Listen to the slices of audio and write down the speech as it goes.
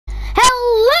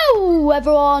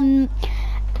everyone.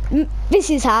 This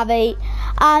is Harvey,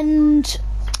 and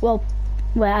well,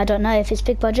 I don't know if it's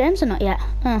Big Boy James or not yet.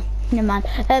 Oh, never mind.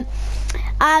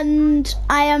 And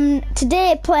I am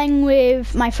today playing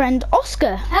with my friend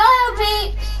Oscar.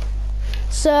 Hello, peeps.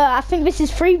 So I think this is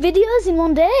 3 videos in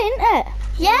one day, isn't it?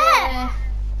 Yeah.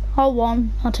 Or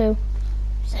 1 or 2.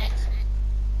 6.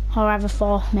 Or either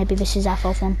 4. Maybe this is our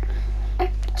 4th one.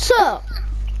 So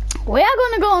we are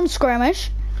going to go on skirmish.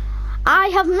 I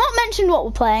have not mentioned what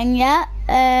we're playing yet.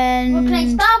 We're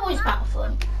playing Star Wars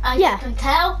Battlefront. As you can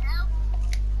tell,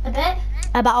 a bit.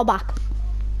 A battle back.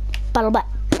 Battle back.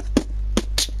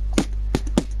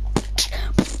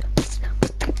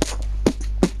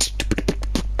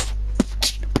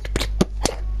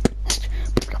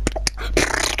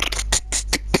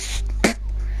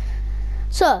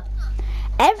 So,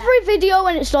 every video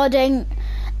when it's loading,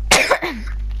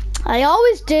 I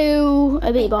always do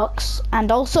a beatbox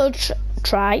and also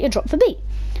try a drop for beat.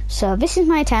 So this is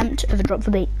my attempt of a drop for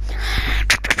beat.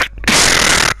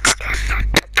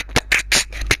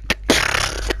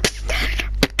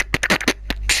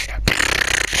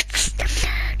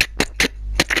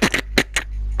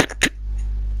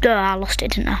 Duh, I lost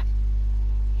it, didn't I?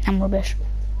 I'm rubbish.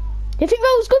 Do you think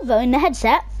that was good though in the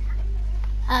headset?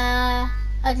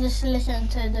 I just listened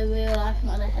to the real life,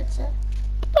 not the headset.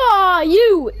 Oh,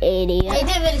 you idiot. It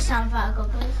didn't really sound very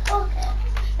good, but it's okay.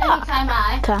 Every time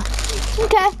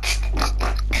Okay.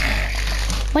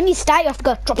 When you start, you have to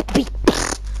go drop a beat.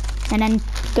 And then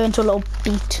go into a little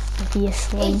beat,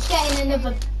 obviously. It's getting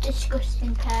another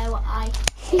disgusting pair what I...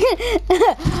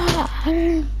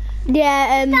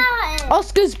 Yeah,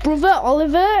 Oscar's brother,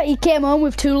 Oliver, he came home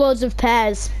with 2 loads of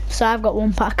pears. So I've got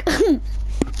 1 pack.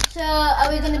 So, are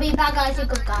we going to be bad guys or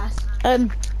good guys?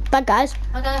 Bad guys.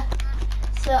 Okay.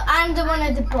 So, I'm the one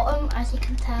at the bottom, as you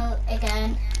can tell,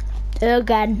 again.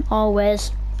 Again,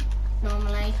 always.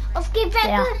 Normally. Okay,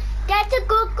 that's a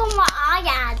good gun what I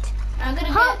had. I'm going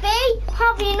to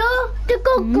Harvey, you know the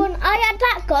good gun? I had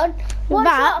that gun. One's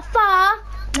That? not far.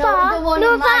 the one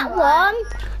no, in that my one.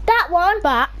 That one.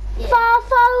 But Yeah.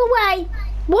 Far away.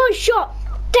 1 shot.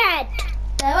 Dead.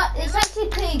 It's actually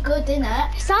pretty good, isn't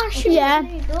it? It's actually Yeah.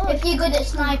 really good. If you're good at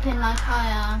sniping like I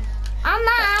am. I'm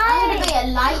I'm going not. to be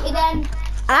a light again,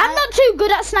 I'm not too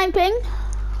good at sniping.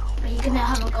 but you're going to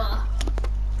have a go.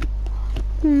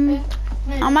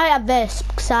 I might have this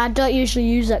because I don't usually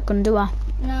use that gun, do I?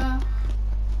 No.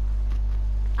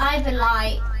 I have a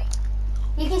light.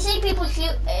 You can see people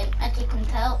shooting, as you can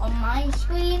tell, on my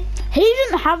screen. He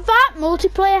didn't have that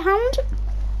multiplayer hand,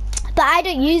 but I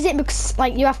don't use it because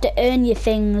like you have to earn your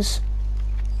things.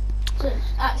 So it's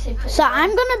actually pretty So good. I'm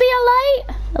gonna be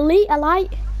a light.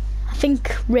 I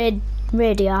think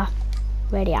radar.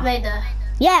 Raider.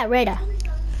 Yeah, radar.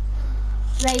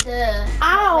 Raider.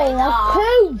 Ow!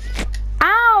 Poo!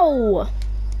 Ow!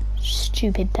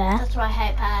 Stupid bear. That's why I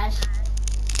hate pairs.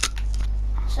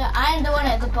 So I'm the one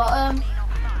at the bottom.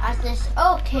 As this,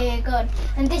 okay, good.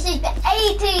 And this is the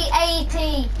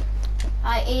 80-80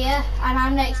 right here, and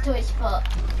I'm next to its foot.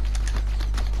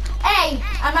 Hey,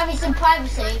 I'm having some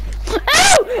privacy. Ow!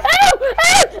 Ow!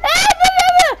 Ow!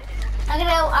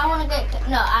 Ow! I want to get,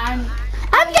 no, I'm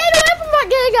getting away from that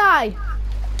gay guy!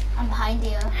 I'm behind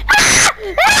you. Ah!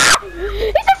 Ah!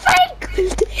 He's a fake!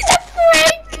 He's a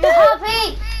freak! You're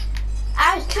happy?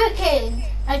 I was tricking.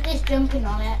 I was just jumping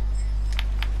on it.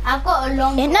 I've got a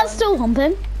long Ain't one. that still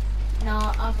humping? No,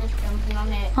 I was just jumping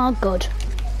on it. Oh, good.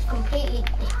 It's completely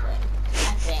different,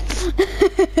 I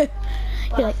think.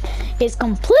 You're like, it's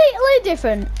completely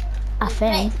different, I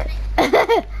think.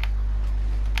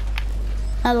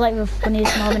 That's like the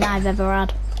funniest moment I've ever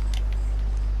had.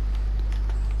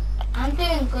 I'm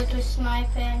doing good with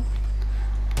sniping.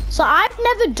 So I've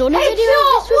never done a video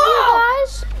of this with you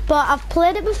guys, but I've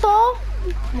played it before,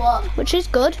 What? which is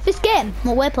good. This game,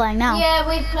 what we're playing now. Yeah,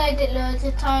 we played it loads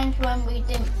of times when we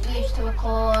didn't used to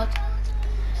record.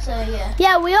 So yeah.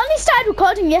 Yeah, we only started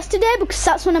recording yesterday because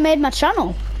that's when I made my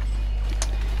channel.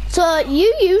 So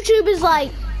you YouTubers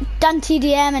like Dan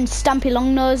TDM and Stampy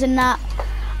Longnose and that,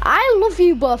 I love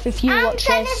you both if you watch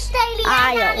this.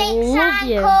 I love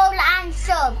you. Call and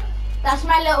sub. That's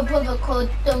my little brother called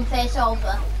Dumbface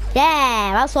Oliver.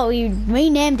 Yeah, that's what we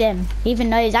renamed him, even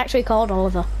though he's actually called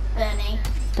Oliver.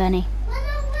 Bernie.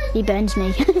 He burns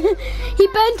me. He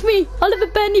burnt me. Oliver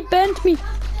Bernie burnt me.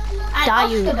 And Die,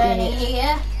 you Oscar Bernie idiot.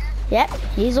 here. Yep,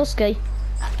 he's Husky.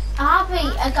 Harvey,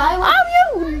 a guy was... Oh,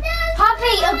 you!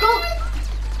 Harvey, a good...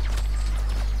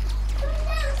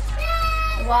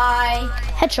 Why?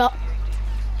 Headshot.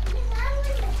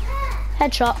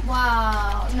 Headshot.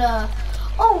 Wow, no.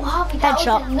 Oh, Harvey, that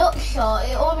Headshot. was a nut shot.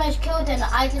 It almost killed him.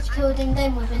 I just killed him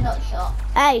then with a nut shot.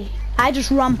 Hey, I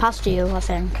just ran past you, I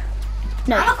think.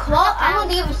 No. I'm on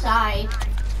the other side.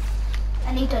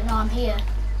 I need to know I'm here.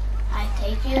 I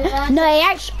take you there. No,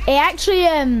 he actually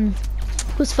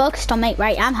was focused on me.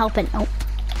 Right, I'm helping. Oh.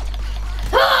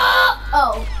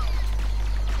 Oh.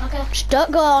 Okay. Just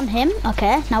don't go on him.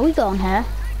 Okay, now we go on her.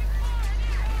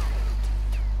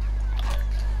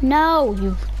 No,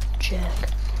 you jerk.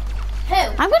 Who?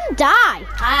 I'm gonna die.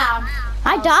 I am.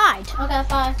 I died. Okay,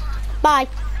 fine. Bye.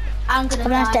 I'm gonna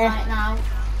Have a nice die day. right now.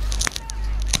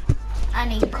 I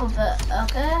need cover,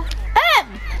 okay?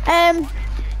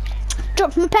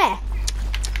 Drop from a pair.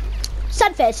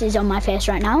 Sad face is on my face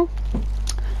right now.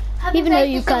 Happy Even though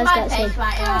face you is guys on my get face sick.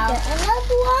 right now.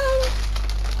 Another one.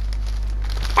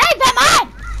 Hey, they're mine!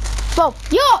 Well,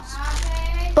 yours!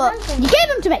 But you gave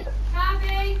them to me.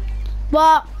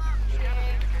 What?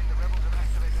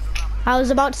 I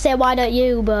was about to say why don't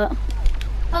you, but...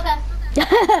 Okay.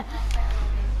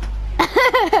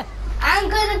 I'm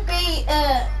gonna be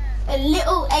a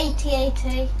little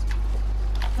AT-AT.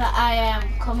 But I am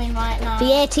coming right now. The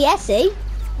ATSE?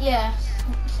 Yeah,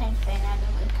 same thing. I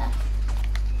don't care.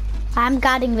 I'm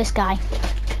guarding this guy.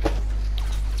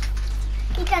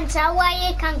 You can tell where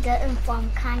you can get them from,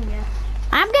 can you?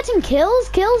 I'm getting kills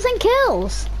and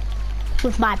kills.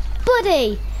 With my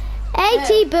buddy.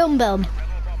 AT Boom Boom.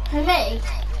 For me,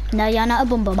 No, you're not a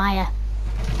bum bum, are you?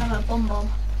 I'm a bum bum.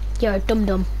 You're a dum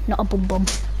dum, not a bum bum.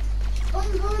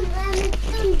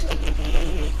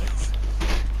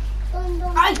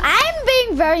 I'm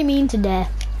being very mean today.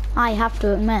 I have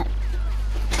to admit.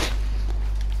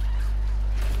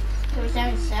 To his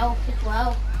own self as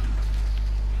well.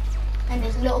 And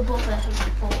his little brother who's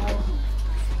 4.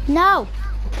 No.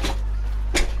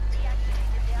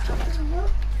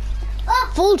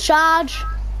 Oh, Full charge.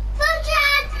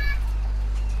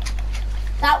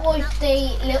 that was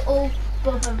the little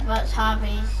brother that's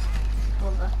Harvey's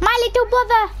brother. My little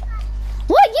brother.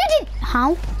 What? You did?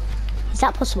 How? Is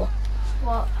that possible?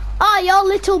 What? Oh, you're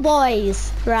little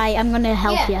boys. Right, I'm gonna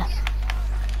help Yeah. you.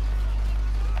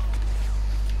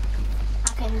 I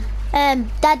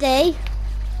can. Daddy.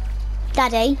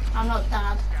 Daddy. I'm not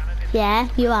dad. Yeah,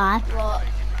 you are. What?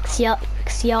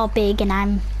 Cause you're big and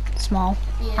I'm small.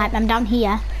 Yeah. I'm down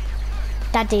here.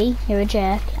 Daddy, you're a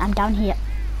jerk. I'm down here.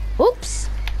 Oops.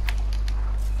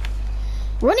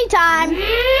 Running time.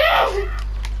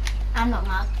 I'm not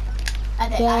mad. I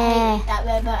hate it that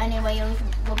way, but anyway, you're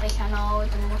rubbish and old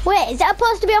and mushy. Wait, is that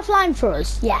supposed to be offline for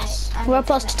us? Yes. I We're need to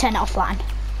supposed to turn it offline.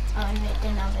 Oh, and it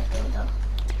didn't have it either.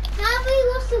 Harvey,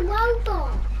 what's the world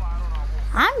on?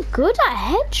 I'm good at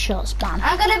headshots, man.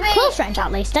 I'm gonna be. Close range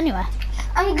at least, anyway.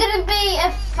 I'm gonna be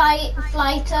a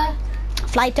fighter.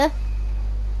 Flighter.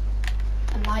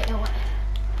 A lighter,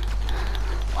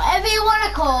 whatever you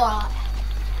wanna call it.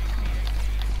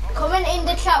 Comment in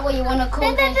the chat what you wanna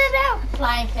call this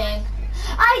flying thing.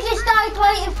 I just died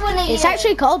right in front of you. It's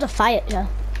actually called a fighter.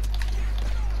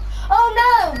 Oh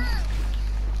no!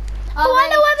 Oh, I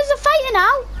know where there's a fighter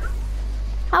now.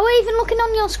 I was even looking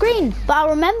on your screen, but I'll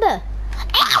remember.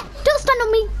 Ow! Don't stand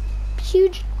on me,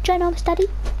 huge ginormous daddy.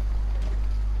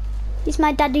 He's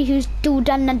my daddy who's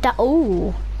done that.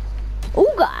 Oh.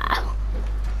 Ooga.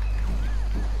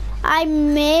 I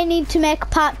may need to make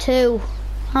part 2.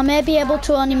 I may be able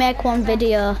to only make one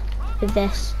video with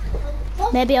this.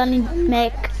 Maybe only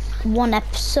make one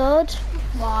episode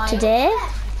Why? today.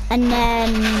 And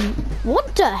then,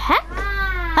 what the heck?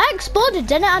 I exploded,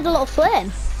 didn't it? I had a little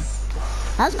flame.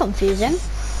 That's confusing.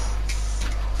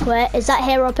 Wait, is that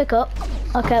hero pickup?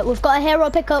 Okay, we've got a hero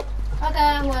pickup.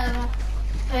 Okay, whatever.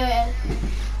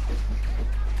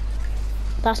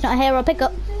 That's not a hero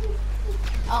pickup.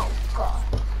 Oh god.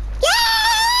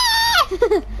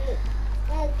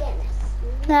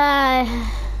 Yeah!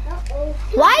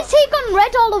 Why has he gone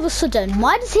red all of a sudden?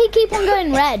 Why does he keep on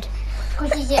going red?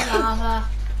 Because he's in lava.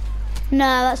 No,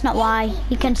 that's not why.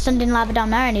 He can stand in lava down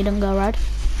there and he doesn't go red.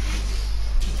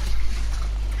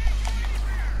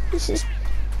 This is...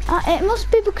 it must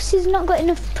be because he's not got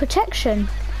enough protection,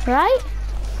 right?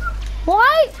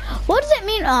 Why? What does it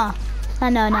mean? Oh, I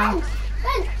know now.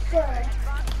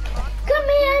 Come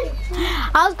here.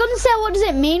 I was going to say, what does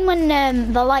it mean when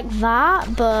they're like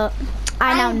that, but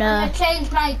I now know. I'm gonna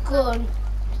change my gun.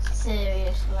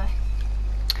 Seriously.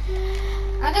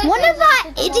 One of our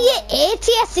idiot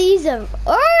ATSEs have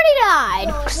already died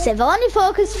because they've only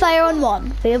focused fire on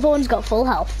one. The other one's got full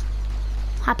health.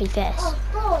 Happy face.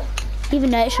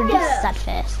 Even though it should be sad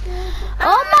face.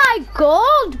 Oh my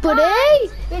god,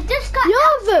 buddy! You just got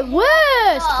You're the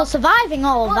worst for surviving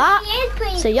all of that.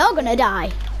 So you're gonna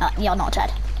die. You're not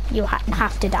dead. You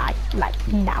have to die, like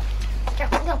now.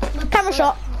 Camera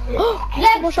shot.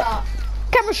 Leg shot.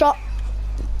 Camera shot.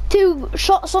 2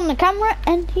 shots on the camera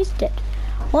and he's dead.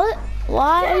 What?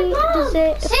 Why does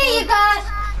it... See you guys.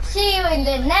 See you in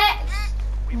the next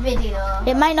video.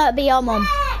 It might not be your mum.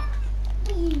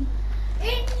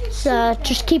 So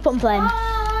just keep on playing.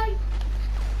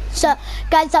 So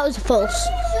guys, that was false.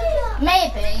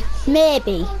 Maybe.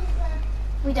 Maybe.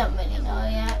 We don't really know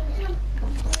yet.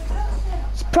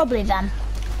 It's probably them.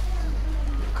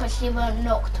 Because she won't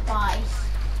knock twice.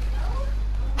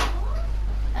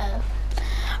 Oh.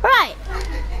 Right.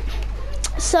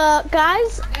 So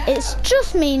guys, it's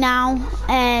just me now,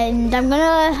 and I'm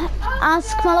gonna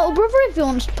ask my little brother if he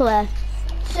wants to play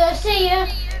So see ya.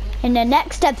 in the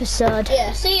next episode.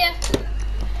 Yeah, see ya.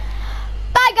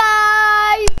 Bye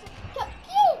guys!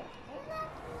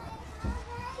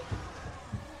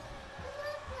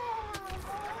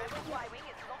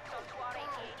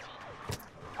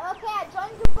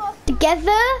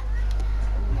 Together.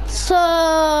 So,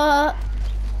 oh,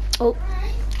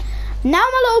 now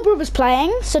my little brother's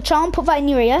playing, so try and put that in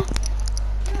your ear.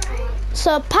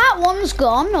 So part 1's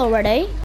gone already.